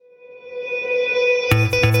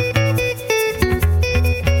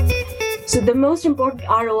So the most important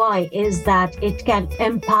ROI is that it can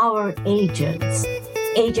empower agents.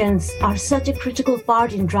 Agents are such a critical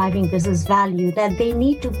part in driving business value that they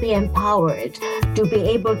need to be empowered to be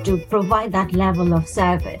able to provide that level of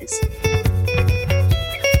service.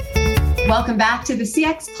 Welcome back to the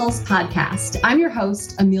CX Pulse podcast. I'm your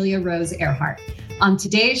host, Amelia Rose Earhart. On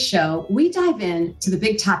today's show, we dive into the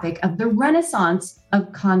big topic of the renaissance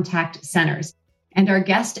of contact centers. And our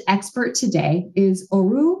guest expert today is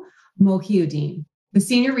Oru Mohiuddin, the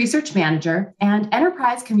Senior Research Manager and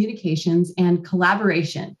Enterprise Communications and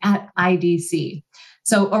Collaboration at IDC.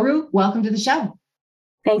 So Oru, welcome to the show.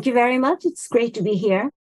 Thank you very much. It's great to be here.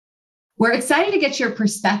 We're excited to get your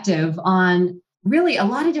perspective on really a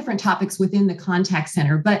lot of different topics within the contact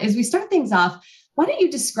center. But as we start things off, why don't you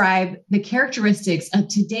describe the characteristics of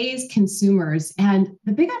today's consumers and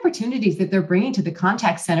the big opportunities that they're bringing to the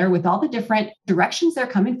contact center with all the different directions they're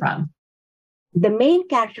coming from? The main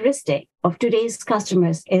characteristic of today's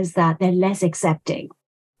customers is that they're less accepting.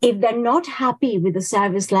 If they're not happy with the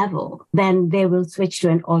service level, then they will switch to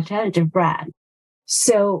an alternative brand.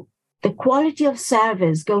 So the quality of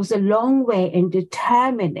service goes a long way in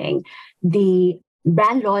determining the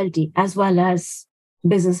brand loyalty as well as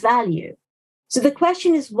business value. So the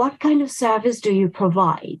question is, what kind of service do you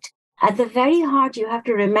provide? At the very heart, you have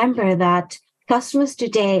to remember that customers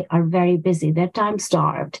today are very busy. They're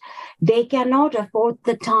time-starved. They cannot afford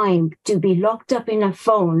the time to be locked up in a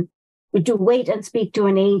phone to wait and speak to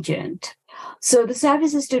an agent. So the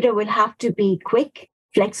services today will have to be quick,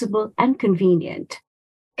 flexible, and convenient.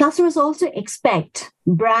 Customers also expect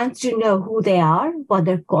brands to know who they are, what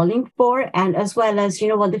they're calling for, and as well as,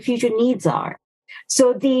 what the future needs are.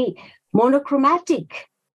 So the monochromatic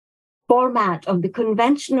format of the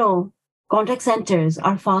conventional contact centers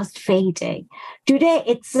are fast fading. Today,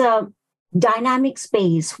 it's a dynamic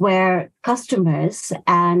space where customers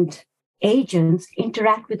and agents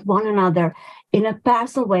interact with one another in a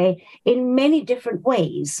personal way in many different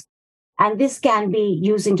ways. And this can be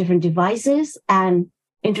using different devices and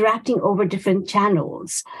interacting over different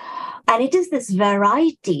channels. And it is this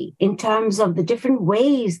variety in terms of the different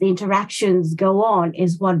ways the interactions go on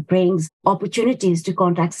is what brings opportunities to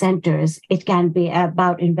contact centers. It can be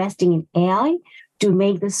about investing in AI to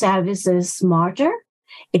make the services smarter.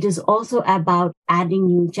 It is also about adding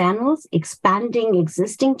new channels, expanding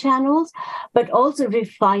existing channels, but also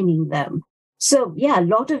refining them. So, a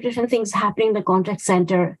lot of different things happening in the contact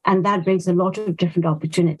center, and that brings a lot of different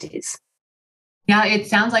opportunities. Yeah, it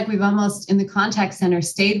sounds like we've almost in the contact center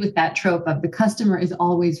stayed with that trope of the customer is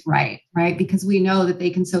always right? Because we know that they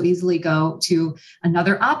can so easily go to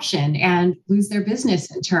another option and lose their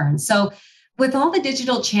business in turn. So with all the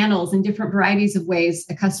digital channels and different varieties of ways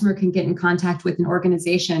a customer can get in contact with an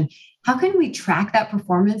organization, how can we track that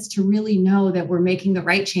performance to really know that we're making the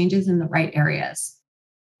right changes in the right areas?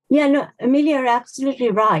 Yeah, no, Amelia, you're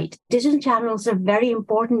absolutely right. Digital channels are very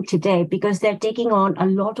important today because they're taking on a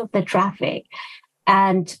lot of the traffic.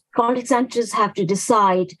 And contact centers have to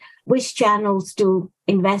decide which channels to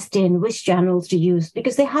invest in, which channels to use,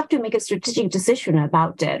 because they have to make a strategic decision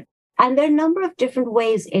about it. And there are a number of different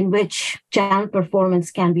ways in which channel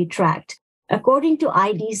performance can be tracked. According to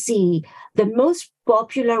IDC, the most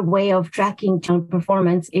popular way of tracking channel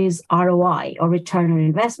performance is ROI, or return on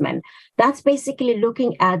investment. That's basically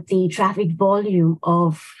looking at the traffic volume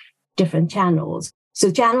of different channels.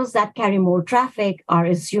 So channels that carry more traffic are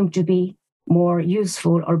assumed to be more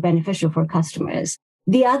useful or beneficial for customers.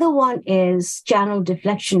 The other one is channel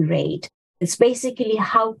deflection rate. It's basically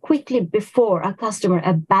how quickly before a customer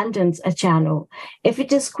abandons a channel. If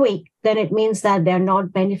it is quick, then it means that they're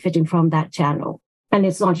not benefiting from that channel and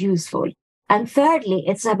it's not useful. And thirdly,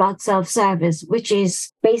 it's about self-service, which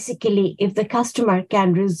is basically if the customer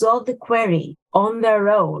can resolve the query on their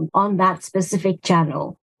own on that specific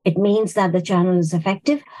channel, it means that the channel is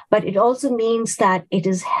effective, but it also means that it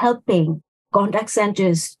is helping contact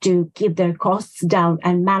centers to keep their costs down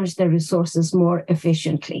and manage their resources more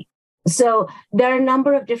efficiently. So there are a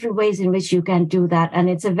number of different ways in which you can do that. And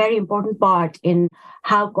it's a very important part in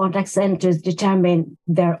how contact centers determine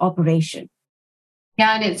their operation.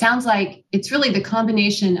 Yeah, and it sounds like it's really the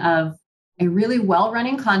combination of a really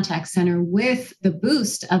well-running contact center with the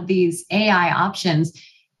boost of these AI options.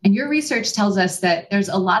 And your research tells us that there's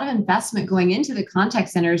a lot of investment going into the contact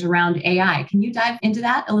centers around AI. Can you dive into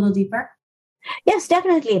that a little deeper? Yes,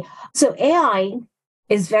 definitely. So AI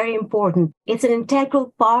is very important. It's an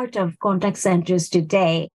integral part of contact centers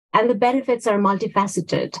today, and the benefits are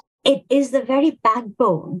multifaceted. It is the very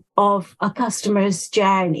backbone of a customer's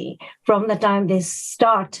journey from the time they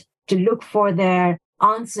start to look for their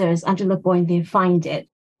answers until the point they find it.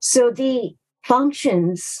 So the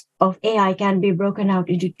functions of AI can be broken out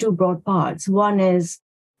into two broad parts. One is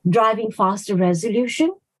driving faster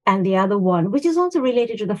resolution, and the other one, which is also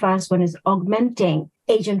related to the first one, is augmenting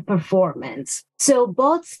agent performance. So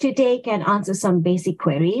bots today can answer some basic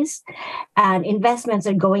queries, and investments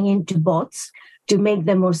are going into bots to make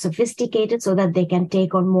them more sophisticated so that they can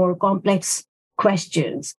take on more complex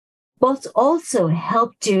questions. Bots also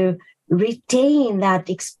help to retain that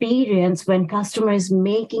experience when customer is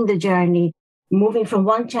making the journey, moving from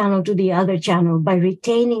one channel to the other channel, by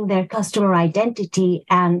retaining their customer identity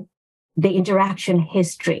and the interaction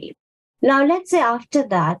history. Now, let's say after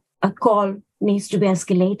that, a call needs to be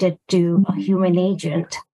escalated to a human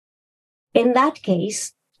agent. In that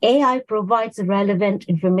case, AI provides relevant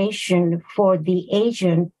information for the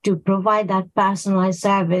agent to provide that personalized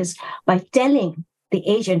service by telling the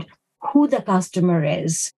agent who the customer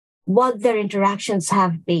is, what their interactions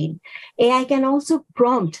have been. AI can also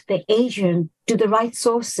prompt the agent to the right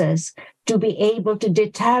sources to be able to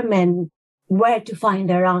determine where to find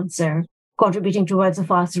their answer, contributing towards a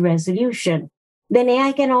faster resolution. Then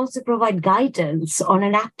AI can also provide guidance on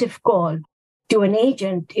an active call to an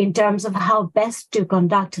agent in terms of how best to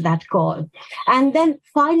conduct that call. And then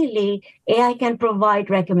finally, AI can provide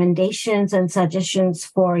recommendations and suggestions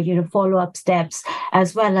for, follow-up steps,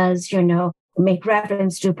 as well as, make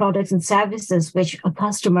reference to products and services which a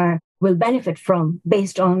customer will benefit from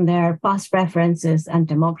based on their past preferences and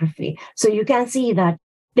demography. So you can see that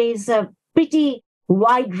there's a pretty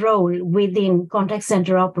wide role within contact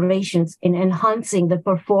center operations in enhancing the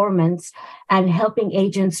performance and helping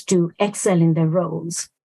agents to excel in their roles.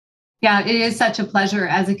 Yeah, it is such a pleasure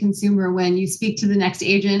as a consumer when you speak to the next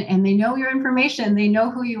agent and they know your information, they know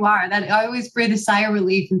who you are. That I always breathe a sigh of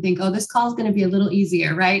relief and think, oh, this call is going to be a little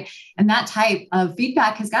easier, right? And that type of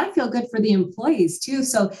feedback has got to feel good for the employees too.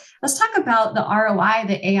 So let's talk about the ROI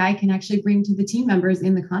that AI can actually bring to the team members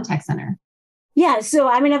in the contact center. Yeah, so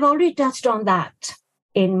I've already touched on that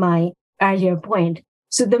in my earlier point.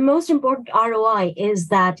 So the most important ROI is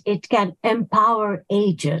that it can empower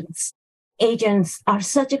agents. Agents are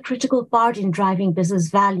such a critical part in driving business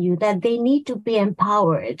value that they need to be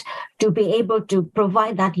empowered to be able to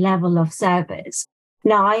provide that level of service.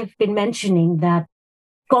 Now, I've been mentioning that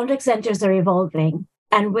contact centers are evolving,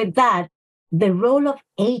 and with that, the role of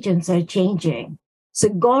agents are changing. So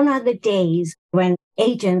gone are the days when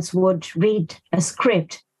agents would read a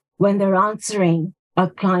script when they're answering a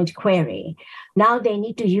client query. Now they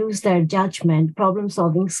need to use their judgment,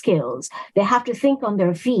 problem-solving skills. They have to think on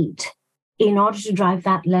their feet in order to drive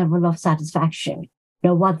that level of satisfaction.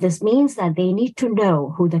 Now, what this means that they need to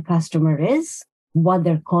know who the customer is, what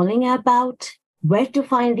they're calling about, where to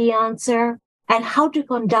find the answer, and how to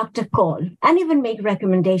conduct a call, and even make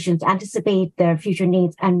recommendations, anticipate their future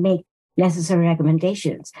needs, and make necessary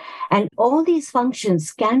recommendations. And all these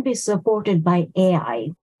functions can be supported by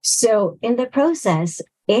AI. So in the process,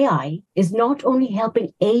 AI is not only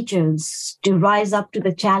helping agents to rise up to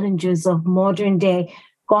the challenges of modern day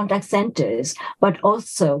contact centers, but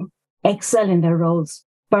also excel in their roles,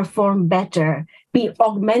 perform better, be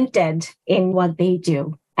augmented in what they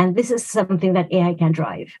do. And this is something that AI can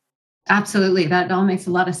drive. Absolutely. That all makes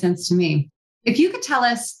a lot of sense to me. If you could tell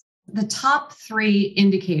us the top 3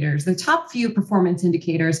 indicators, the top few performance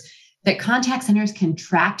indicators that contact centers can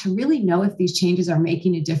track to really know if these changes are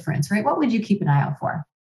making a difference, right? What would you keep an eye out for?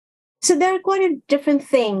 So there are quite a different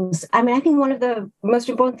things. I think one of the most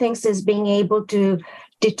important things is being able to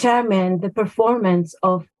determine the performance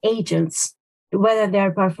of agents, whether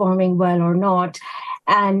they're performing well or not.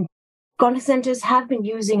 And contact centers have been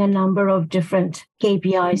using a number of different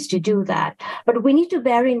KPIs to do that. But we need to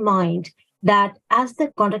bear in mind that as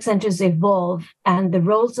the contact centers evolve and the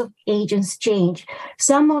roles of agents change,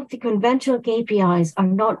 some of the conventional KPIs are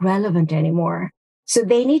not relevant anymore. So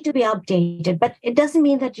they need to be updated, but it doesn't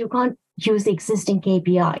mean that you can't use the existing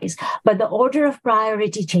KPIs, but the order of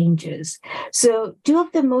priority changes. So 2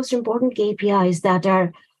 of the most important KPIs that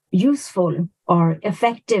are useful or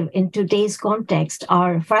effective in today's context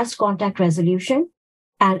are fast contact resolution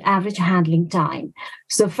and average handling time.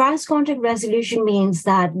 So fast contact resolution means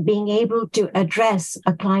that being able to address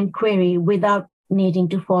a client query without needing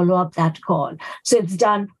to follow up that call. So it's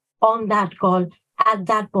done on that call at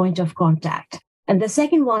that point of contact. And the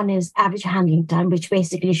second one is average handling time, which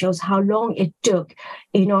basically shows how long it took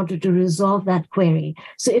in order to resolve that query.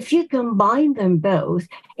 So if you combine them both,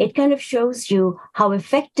 it kind of shows you how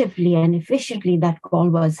effectively and efficiently that call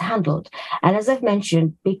was handled. And as I've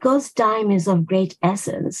mentioned, because time is of great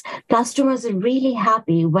essence, customers are really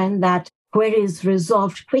happy when that query is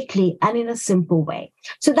resolved quickly and in a simple way.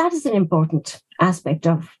 So that is an important aspect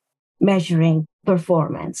of measuring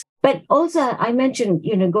performance. But also, I mentioned,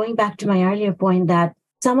 going back to my earlier point that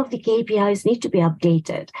some of the KPIs need to be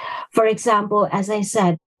updated. For example, as I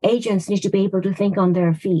said, agents need to be able to think on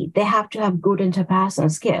their feet. They have to have good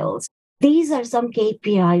interpersonal skills. These are some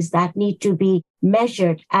KPIs that need to be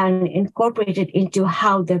measured and incorporated into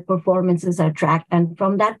how their performances are tracked. And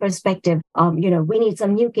from that perspective, we need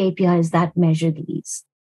some new KPIs that measure these.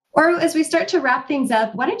 Or as we start to wrap things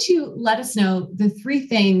up, why don't you let us know the 3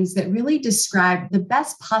 things that really describe the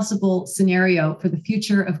best possible scenario for the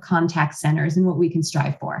future of contact centers and what we can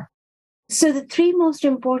strive for? So the 3 most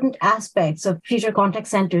important aspects of future contact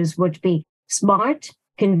centers would be smart,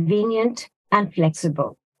 convenient, and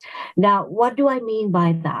flexible. Now, what do I mean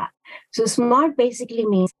by that? So smart basically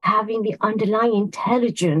means having the underlying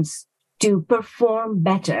intelligence to perform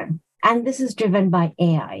better. And this is driven by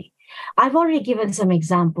AI. I've already given some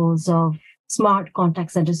examples of smart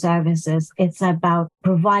contact center services. It's about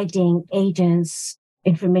providing agents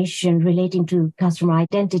information relating to customer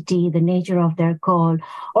identity, the nature of their call,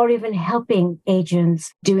 or even helping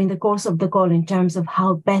agents during the course of the call in terms of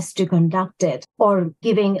how best to conduct it, or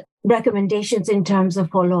giving recommendations in terms of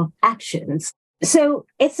follow-up actions. So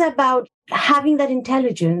it's about having that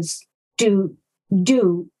intelligence to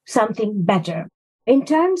do something better. In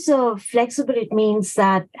terms of flexible, it means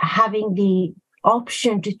that having the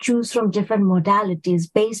option to choose from different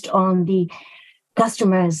modalities based on the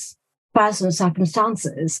customer's personal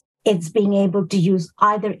circumstances. It's being able to use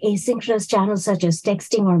either asynchronous channels such as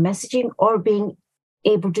texting or messaging, or being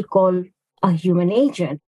able to call a human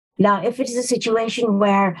agent. Now, if it is a situation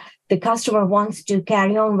where the customer wants to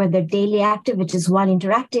carry on with their daily activities while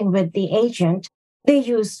interacting with the agent, they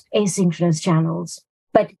use asynchronous channels.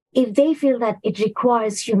 But if they feel that it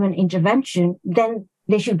requires human intervention, then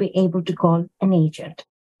they should be able to call an agent.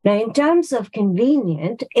 Now, in terms of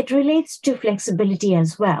convenient, it relates to flexibility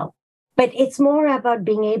as well. But it's more about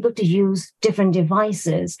being able to use different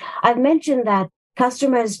devices. I've mentioned that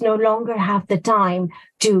customers no longer have the time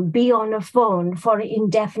to be on a phone for an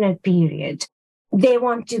indefinite period. They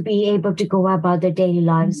want to be able to go about their daily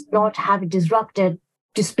lives, not have it disrupted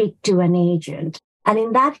to speak to an agent. And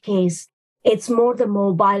in that case, it's more the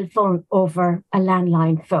mobile phone over a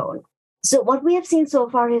landline phone. So what we have seen so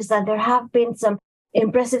far is that there have been some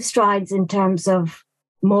impressive strides in terms of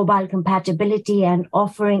mobile compatibility and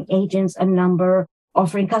offering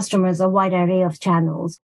customers a wide array of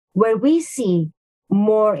channels. Where we see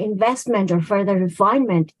more investment or further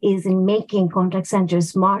refinement is in making contact centers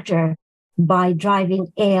smarter by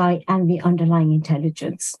driving AI and the underlying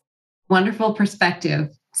intelligence. Wonderful perspective.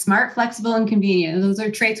 Smart, flexible, and convenient. Those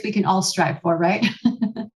are traits we can all strive for, right?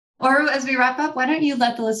 Or as we wrap up, why don't you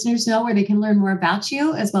let the listeners know where they can learn more about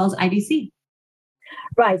you as well as IDC?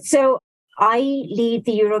 Right. So I lead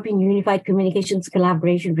the European Unified Communications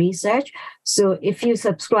Collaboration Research. So if you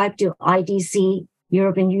subscribe to IDC,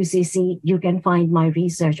 European UCC, you can find my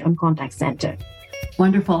research on contact center.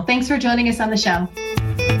 Wonderful. Thanks for joining us on the show.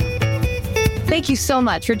 Thank you so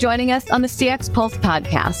much for joining us on the CX Pulse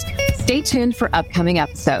podcast. Stay tuned for upcoming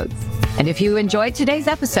episodes. And if you enjoyed today's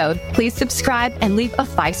episode, please subscribe and leave a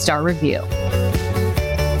 5-star review.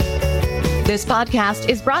 This podcast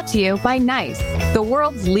is brought to you by NICE, the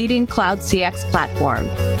world's leading cloud CX platform.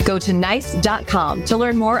 Go to nice.com to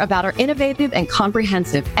learn more about our innovative and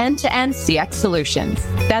comprehensive end-to-end CX solutions.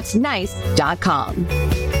 That's nice.com.